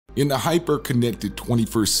In the hyper-connected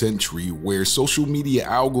 21st century, where social media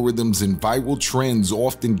algorithms and viral trends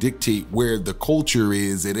often dictate where the culture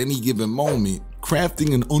is at any given moment,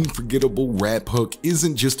 crafting an unforgettable rap hook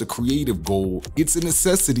isn't just a creative goal, it's a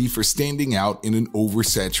necessity for standing out in an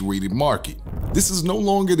oversaturated market. This is no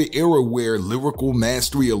longer the era where lyrical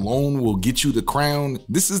mastery alone will get you the crown.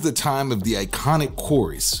 This is the time of the iconic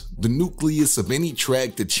chorus, the nucleus of any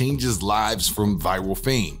track that changes lives from viral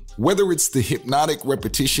fame. Whether it's the hypnotic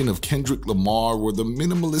repetition of Kendrick Lamar or the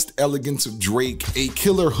minimalist elegance of Drake, a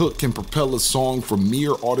killer hook can propel a song from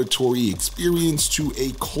mere auditory experience to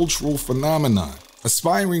a cultural phenomenon.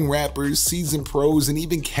 Aspiring rappers, seasoned pros, and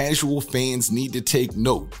even casual fans need to take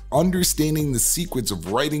note. Understanding the secrets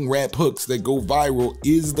of writing rap hooks that go viral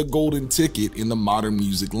is the golden ticket in the modern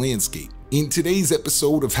music landscape. In today's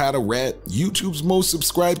episode of How to Rap, YouTube's most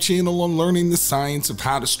subscribed channel on learning the science of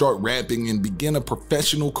how to start rapping and begin a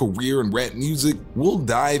professional career in rap music, we'll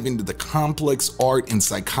dive into the complex art and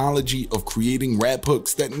psychology of creating rap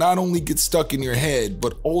hooks that not only get stuck in your head,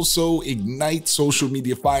 but also ignite social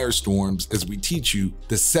media firestorms as we teach you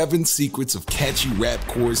the 7 secrets of catchy rap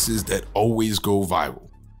choruses that always go viral.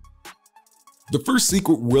 The first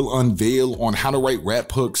secret we'll unveil on how to write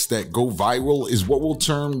rap hooks that go viral is what we'll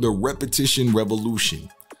term the repetition revolution.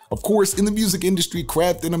 Of course, in the music industry,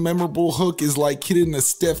 crafting a memorable hook is like hitting a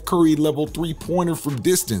Steph Curry level 3-pointer from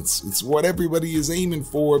distance. It's what everybody is aiming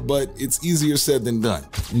for, but it's easier said than done.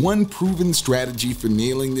 One proven strategy for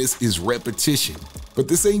nailing this is repetition. But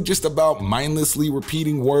this ain't just about mindlessly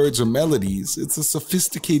repeating words or melodies, it's a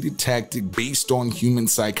sophisticated tactic based on human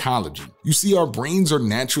psychology. You see, our brains are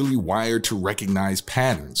naturally wired to recognize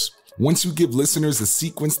patterns. Once you give listeners a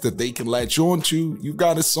sequence that they can latch on to, you've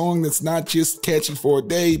got a song that's not just catchy for a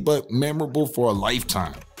day, but memorable for a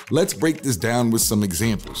lifetime. Let's break this down with some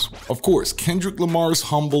examples. Of course, Kendrick Lamar's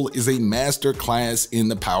Humble is a master class in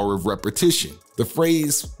the power of repetition. The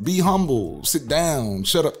phrase, "be humble, sit down,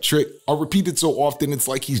 shut up, trick," are repeated so often it's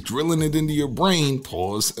like he's drilling it into your brain,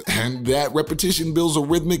 pause, and that repetition builds a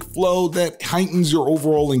rhythmic flow that heightens your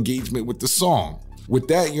overall engagement with the song. With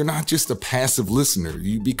that, you're not just a passive listener,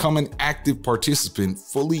 you become an active participant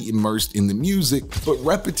fully immersed in the music, but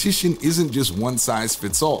repetition isn't just one size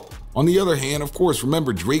fits all. On the other hand, of course,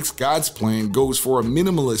 remember Drake's God's Plan goes for a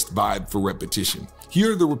minimalist vibe for repetition.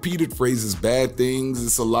 Here, the repeated phrases "bad things,"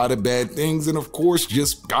 "it's a lot of bad things," and of course,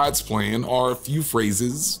 just "God's plan" are a few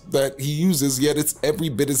phrases that he uses, yet it's every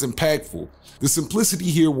bit as impactful. The simplicity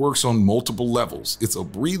here works on multiple levels. It's a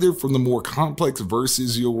breather from the more complex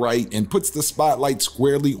verses you'll write and puts the spotlight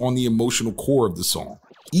squarely on the emotional core of the song.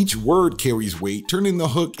 Each word carries weight, turning the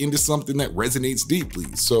hook into something that resonates deeply.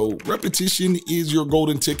 So repetition is your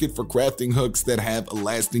golden ticket for crafting hooks that have a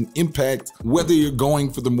lasting impact. Whether you're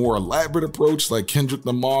going for the more elaborate approach like Kendrick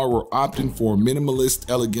Lamar or opting for minimalist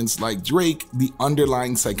elegance like Drake, the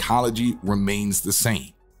underlying psychology remains the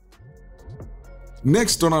same.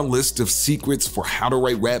 Next on our list of secrets for how to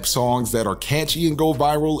write rap songs that are catchy and go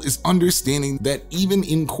viral is understanding that even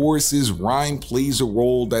in choruses, rhyme plays a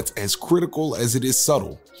role that's as critical as it is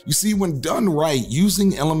subtle. You see, when done right,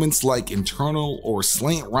 using elements like internal or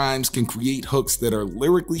slant rhymes can create hooks that are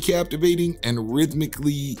lyrically captivating and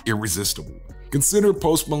rhythmically irresistible. Consider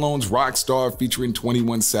Post Malone's Rockstar featuring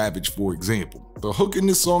 21 Savage, for example. The hook in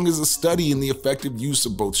this song is a study in the effective use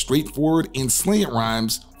of both straightforward and slant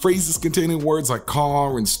rhymes. Phrases containing words like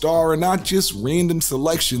car and star are not just random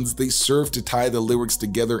selections, they serve to tie the lyrics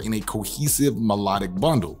together in a cohesive melodic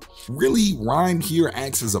bundle. Really, rhyme here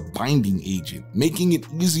acts as a binding agent, making it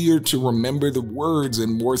easier to remember the words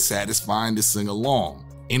and more satisfying to sing along.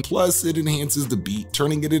 And plus, it enhances the beat,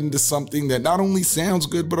 turning it into something that not only sounds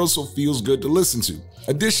good, but also feels good to listen to.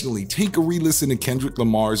 Additionally, take a re-listen to Kendrick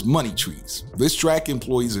Lamar's Money Trees. This track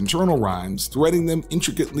employs internal rhymes, threading them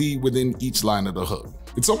intricately within each line of the hook.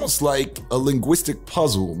 It's almost like a linguistic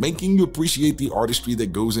puzzle, making you appreciate the artistry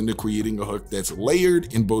that goes into creating a hook that's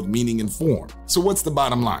layered in both meaning and form. So what's the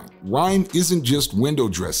bottom line? Rhyme isn't just window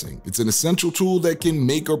dressing, it's an essential tool that can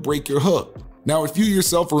make or break your hook. Now, if you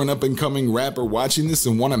yourself are an up-and-coming rapper watching this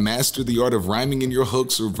and want to master the art of rhyming in your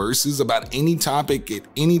hooks or verses about any topic at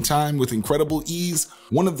any time with incredible ease,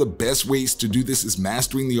 one of the best ways to do this is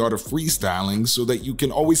mastering the art of freestyling so that you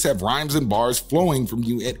can always have rhymes and bars flowing from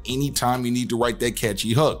you at any time you need to write that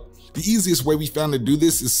catchy hook. The easiest way we found to do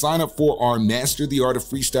this is sign up for our Master the Art of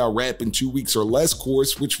Freestyle Rap in 2 weeks or less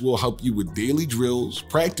course, which will help you with daily drills,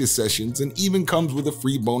 practice sessions, and even comes with a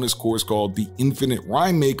free bonus course called the Infinite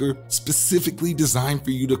Rhyme Maker, specifically designed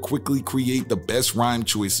for you to quickly create the best rhyme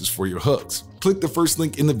choices for your hooks. Click the first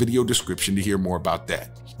link in the video description to hear more about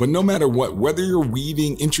that. But no matter what, whether you're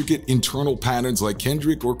weaving intricate internal patterns like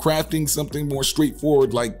Kendrick or crafting something more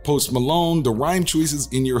straightforward like Post Malone, the rhyme choices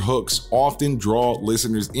in your hooks often draw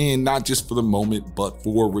listeners in, not just for the moment, but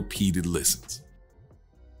for repeated listens.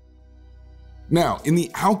 Now, in the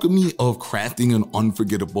alchemy of crafting an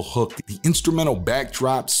unforgettable hook, the instrumental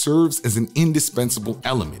backdrop serves as an indispensable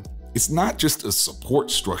element. It's not just a support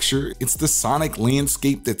structure, it's the sonic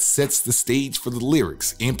landscape that sets the stage for the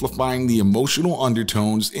lyrics, amplifying the emotional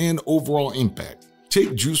undertones and overall impact.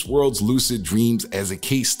 Take Juice WRLD's Lucid Dreams as a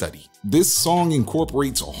case study. This song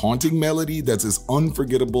incorporates a haunting melody that's as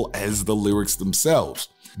unforgettable as the lyrics themselves.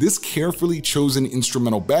 This carefully chosen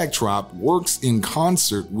instrumental backdrop works in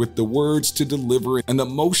concert with the words to deliver an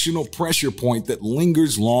emotional pressure point that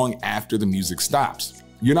lingers long after the music stops.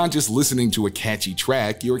 You're not just listening to a catchy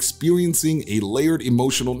track, you're experiencing a layered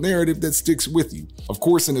emotional narrative that sticks with you. Of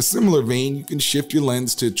course, in a similar vein, you can shift your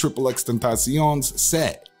lens to XXXTentacion's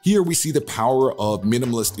Sad. Here we see the power of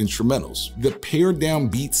minimalist instrumentals. The pared down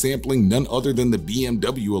beat sampling none other than the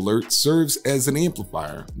BMW alert serves as an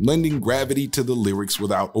amplifier, lending gravity to the lyrics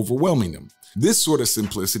without overwhelming them. This sort of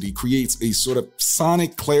simplicity creates a sort of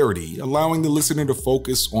sonic clarity, allowing the listener to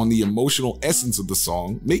focus on the emotional essence of the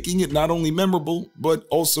song, making it not only memorable, but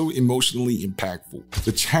also emotionally impactful.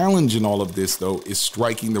 The challenge in all of this, though, is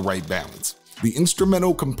striking the right balance. The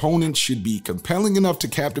instrumental component should be compelling enough to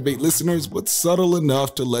captivate listeners, but subtle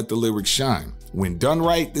enough to let the lyrics shine. When done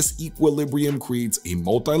right, this equilibrium creates a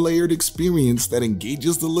multi-layered experience that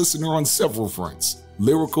engages the listener on several fronts: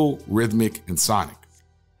 lyrical, rhythmic, and sonic.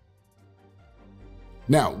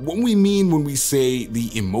 Now, what we mean when we say the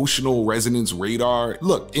emotional resonance radar,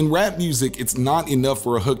 look, in rap music, it's not enough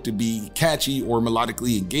for a hook to be catchy or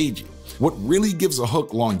melodically engaging. What really gives a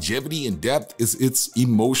hook longevity and depth is its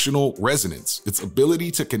emotional resonance, its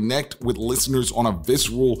ability to connect with listeners on a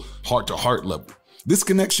visceral, heart-to-heart level. This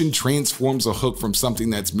connection transforms a hook from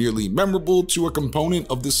something that's merely memorable to a component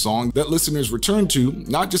of the song that listeners return to,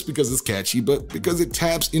 not just because it's catchy, but because it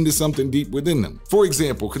taps into something deep within them. For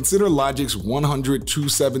example, consider Logic's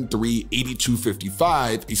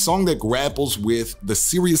 100-273-8255, a song that grapples with the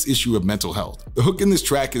serious issue of mental health. The hook in this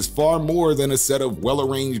track is far more than a set of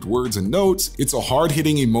well-arranged words and notes. It's a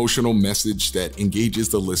hard-hitting emotional message that engages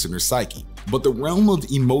the listener's psyche. But the realm of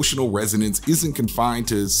emotional resonance isn't confined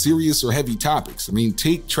to serious or heavy topics. I mean,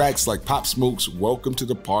 take tracks like Pop Smoke's Welcome to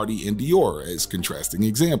the Party and Dior as contrasting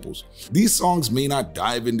examples. These songs may not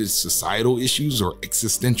dive into societal issues or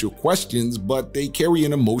existential questions, but they carry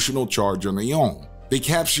an emotional charge on their own. They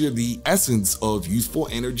capture the essence of youthful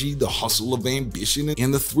energy, the hustle of ambition,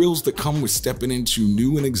 and the thrills that come with stepping into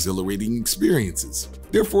new and exhilarating experiences.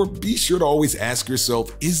 Therefore, be sure to always ask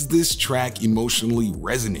yourself, is this track emotionally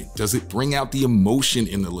resonant? Does it bring out the emotion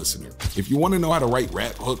in the listener? If you want to know how to write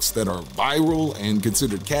rap hooks that are viral and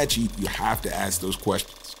considered catchy, you have to ask those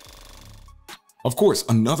questions. Of course,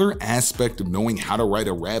 another aspect of knowing how to write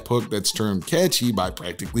a rap hook that's termed catchy by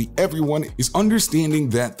practically everyone is understanding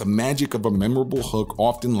that the magic of a memorable hook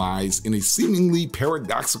often lies in a seemingly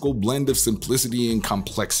paradoxical blend of simplicity and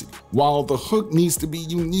complexity. While the hook needs to be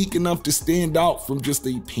unique enough to stand out from just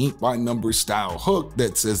a paint-by-numbers style hook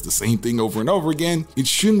that says the same thing over and over again, it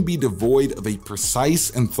shouldn't be devoid of a precise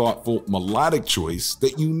and thoughtful melodic choice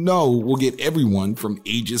that you know will get everyone from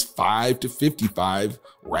ages 5 to 55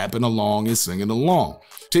 rapping along and singing along.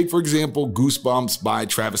 Take, for example, Goosebumps by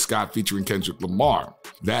Travis Scott featuring Kendrick Lamar.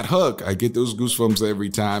 That hook, I get those goosebumps every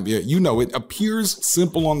time. Yeah, you know, it appears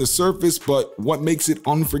simple on the surface, but what makes it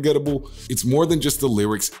unforgettable, it's more than just the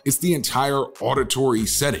lyrics, it's the entire auditory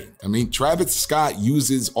setting. I mean, Travis Scott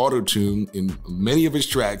uses auto-tune in many of his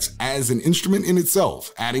tracks as an instrument in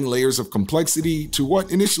itself, adding layers of complexity to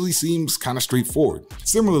what initially seems kind of straightforward.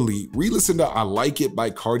 Similarly, re-listen to I Like It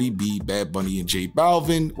by Cardi B, Bad Bunny, and J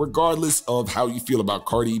Balvin, regardless of how you feel about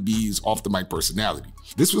Cardi B's off-the-mic personality.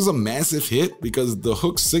 This was a massive hit because the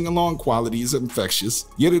hook's sing-along quality is infectious,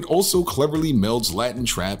 yet it also cleverly melds Latin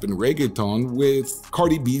trap and reggaeton with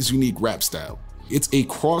Cardi B's unique rap style. It's a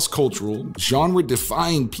cross-cultural,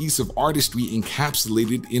 genre-defying piece of artistry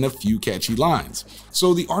encapsulated in a few catchy lines.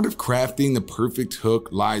 So the art of crafting the perfect hook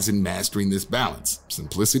lies in mastering this balance.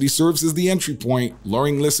 Simplicity serves as the entry point,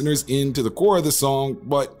 luring listeners into the core of the song,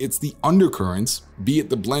 but it's the undercurrents, be it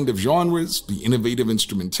the blend of genres, the innovative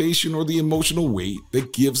instrumentation, or the emotional weight,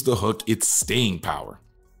 that gives the hook its staying power.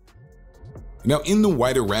 Now, in the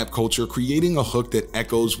wider rap culture, creating a hook that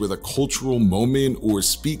echoes with a cultural moment or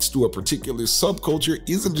speaks to a particular subculture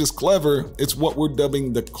isn't just clever, it's what we're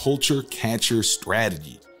dubbing the culture catcher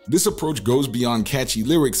strategy. This approach goes beyond catchy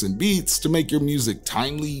lyrics and beats to make your music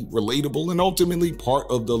timely, relatable, and ultimately part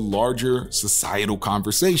of the larger societal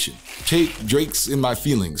conversation. Take Drake's In My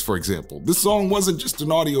Feelings, for example. This song wasn't just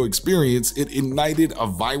an audio experience, it ignited a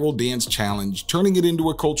viral dance challenge, turning it into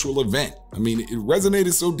a cultural event. I mean, it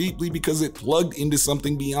resonated so deeply because it plugged into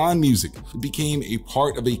something beyond music. It became a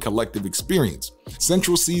part of a collective experience.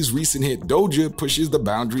 Central C's recent hit Doja pushes the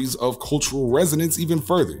boundaries of cultural resonance even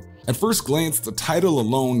further. At first glance, the title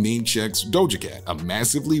alone name checks Doja Cat, a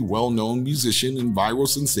massively well-known musician and viral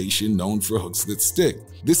sensation known for hooks that stick.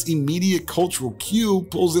 This immediate cultural cue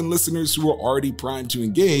pulls in listeners who are already primed to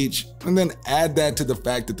engage, and then add that to the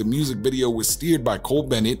fact that the music video was steered by Cole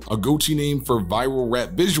Bennett, a go-to name for viral rap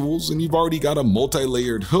visuals, and you've already got a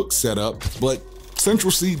multi-layered hook set up. But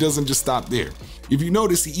Central C doesn't just stop there. If you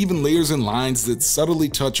notice, he even layers in lines that subtly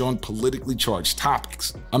touch on politically charged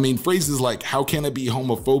topics. I mean, phrases like, how can I be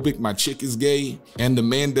homophobic, my chick is gay, and the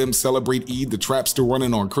man them celebrate Eid, the trap still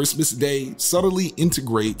running on Christmas Day, subtly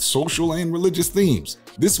integrate social and religious themes.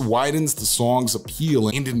 This widens the song's appeal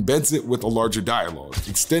and embeds it with a larger dialogue,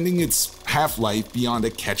 extending its half-life beyond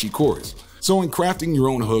a catchy chorus. So in crafting your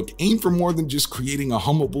own hook, aim for more than just creating a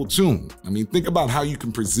hummable tune. I mean, think about how you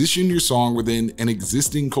can position your song within an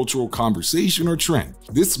existing cultural conversation or trend.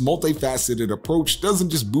 This multifaceted approach doesn't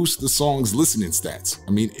just boost the song's listening stats. I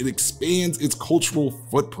mean, it expands its cultural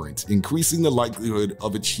footprint, increasing the likelihood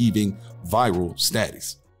of achieving viral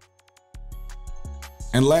status.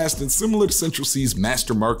 And last, and similar to Central C's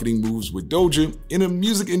master marketing moves with Doja, in a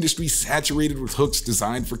music industry saturated with hooks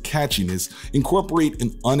designed for catchiness, incorporate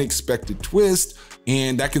an unexpected twist,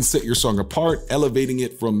 and that can set your song apart, elevating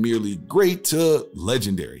it from merely great to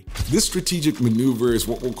legendary. This strategic maneuver is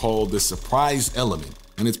what we'll call the surprise element,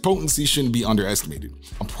 and its potency shouldn't be underestimated.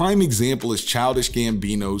 A prime example is Childish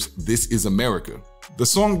Gambino's This Is America. The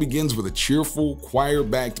song begins with a cheerful,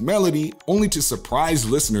 choir-backed melody, only to surprise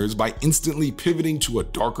listeners by instantly pivoting to a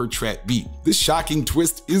darker trap beat. This shocking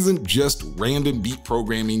twist isn't just random beat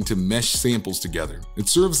programming to mesh samples together. It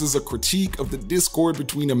serves as a critique of the discord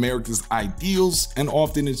between America's ideals and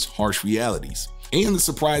often its harsh realities. And the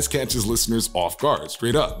surprise catches listeners off guard,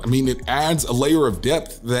 straight up. I mean, it adds a layer of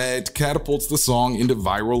depth that catapults the song into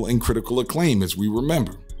viral and critical acclaim, as we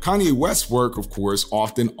remember. Kanye West's work, of course,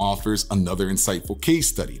 often offers another insightful case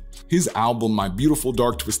study. His album, My Beautiful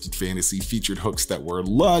Dark Twisted Fantasy, featured hooks that were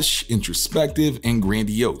lush, introspective, and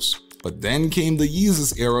grandiose. But then came the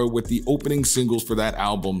Yeezus era with the opening singles for that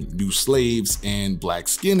album, New Slaves and Black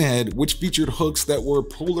Skinhead, which featured hooks that were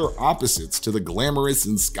polar opposites to the glamorous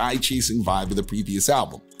and sky-chasing vibe of the previous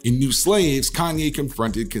album. In New Slaves, Kanye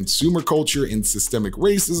confronted consumer culture and systemic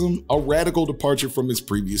racism, a radical departure from his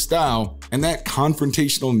previous style, and that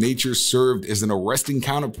confrontational nature served as an arresting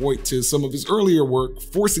counterpoint to some of his earlier work,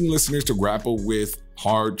 forcing listeners to grapple with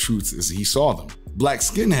hard truths as he saw them. Black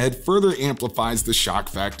Skinhead further amplifies the shock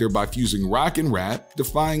factor by fusing rock and rap,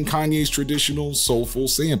 defying Kanye's traditional soulful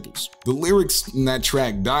samples. The lyrics in that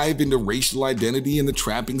track dive into racial identity and the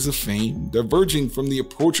trappings of fame, diverging from the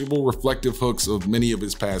approachable reflective hooks of many of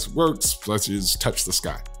his past works, such as Touch the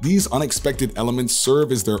Sky. These unexpected elements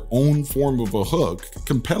serve as their own form of a hook,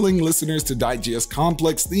 compelling listeners to digest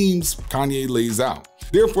complex themes Kanye lays out.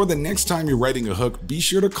 Therefore, the next time you're writing a hook, be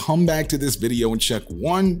sure to come back to this video and check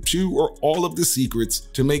 1, 2, or all of the secrets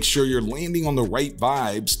to make sure you're landing on the right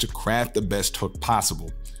vibes to craft the best hook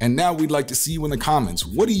possible. And now we'd like to see you in the comments.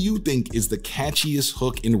 What do you think is the catchiest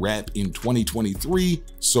hook in rap in 2023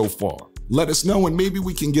 so far? Let us know, and maybe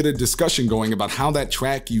we can get a discussion going about how that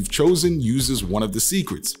track you've chosen uses one of the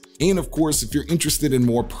secrets. And of course, if you're interested in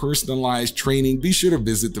more personalized training, be sure to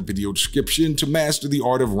visit the video description to master the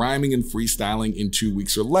art of rhyming and freestyling in 2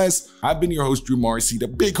 weeks or less. I've been your host, Drew Marcy, the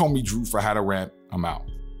big homie Drew for How to Rap. I'm out.